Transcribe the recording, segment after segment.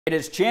It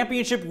is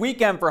championship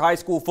weekend for high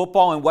school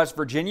football in West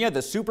Virginia.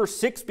 The Super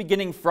Six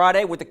beginning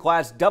Friday with the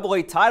Class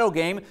AA title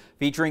game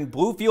featuring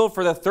Bluefield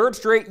for the third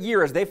straight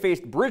year as they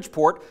faced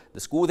Bridgeport, the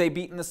school they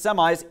beat in the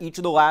semis each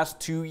of the last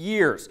 2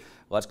 years.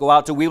 Let's go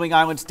out to Wheeling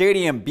Island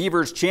Stadium.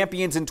 Beavers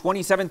champions in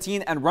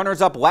 2017 and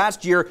runners-up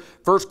last year.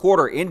 First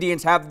quarter,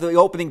 Indians have the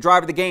opening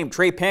drive of the game.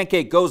 Trey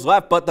Pancake goes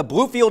left, but the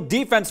Bluefield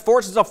defense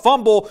forces a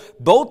fumble.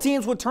 Both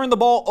teams would turn the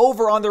ball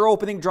over on their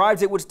opening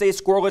drives. It would stay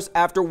scoreless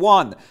after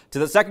one. To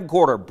the second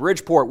quarter,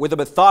 Bridgeport with a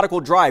methodical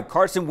drive.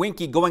 Carson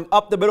Winkie going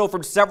up the middle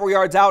from several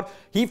yards out.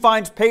 He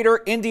finds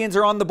Pater. Indians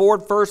are on the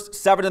board first,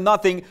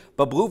 7-0,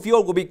 but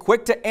Bluefield will be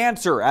quick to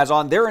answer as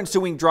on their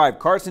ensuing drive,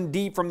 Carson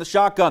D from the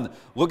shotgun.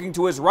 Looking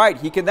to his right,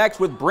 he connects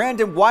with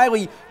Brandon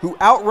Wiley, who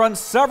outruns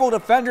several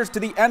defenders to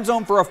the end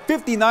zone for a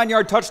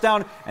 59-yard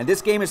touchdown, and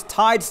this game is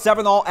tied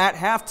 7-all at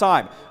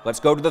halftime. Let's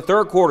go to the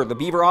third quarter. The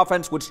Beaver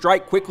offense would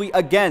strike quickly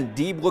again.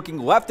 Deeb looking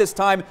left this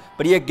time,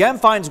 but he again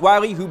finds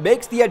Wiley, who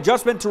makes the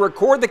adjustment to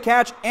record the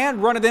catch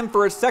and run it in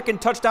for his second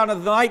touchdown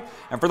of the night.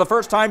 And for the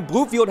first time,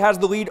 Bluefield has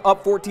the lead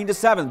up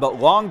 14-7, but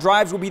long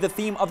drives will be the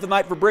theme of the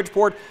night for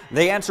Bridgeport.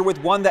 They answer with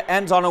one that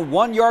ends on a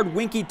 1-yard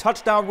Winkie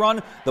touchdown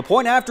run. The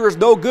point after is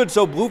no good,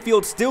 so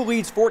Bluefield still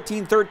leads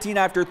 14-13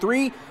 after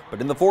 3,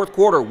 but in the fourth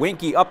quarter,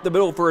 Winkie up the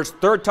middle for his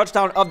third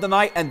touchdown of the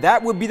night, and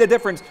that would be the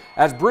difference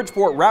as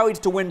Bridgeport rallies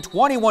to win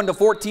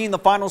 21-14 the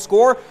final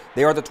score.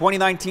 They are the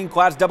 2019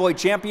 Class AA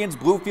champions.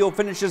 Bluefield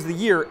finishes the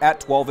year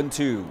at 12-2.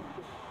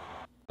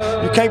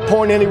 You can't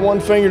point any one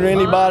finger to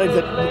anybody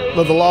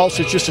for the loss.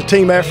 It's just a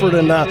team effort,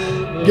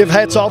 and give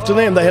hats off to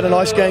them. They had a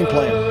nice game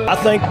plan. I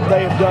think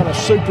they have done a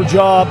super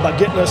job by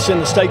getting us in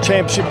the state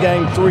championship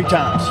game 3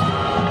 times,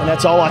 and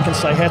that's all I can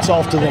say. Hats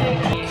off to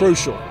them.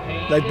 Crucial.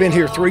 They've been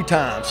here 3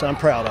 times, and I'm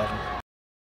proud of them.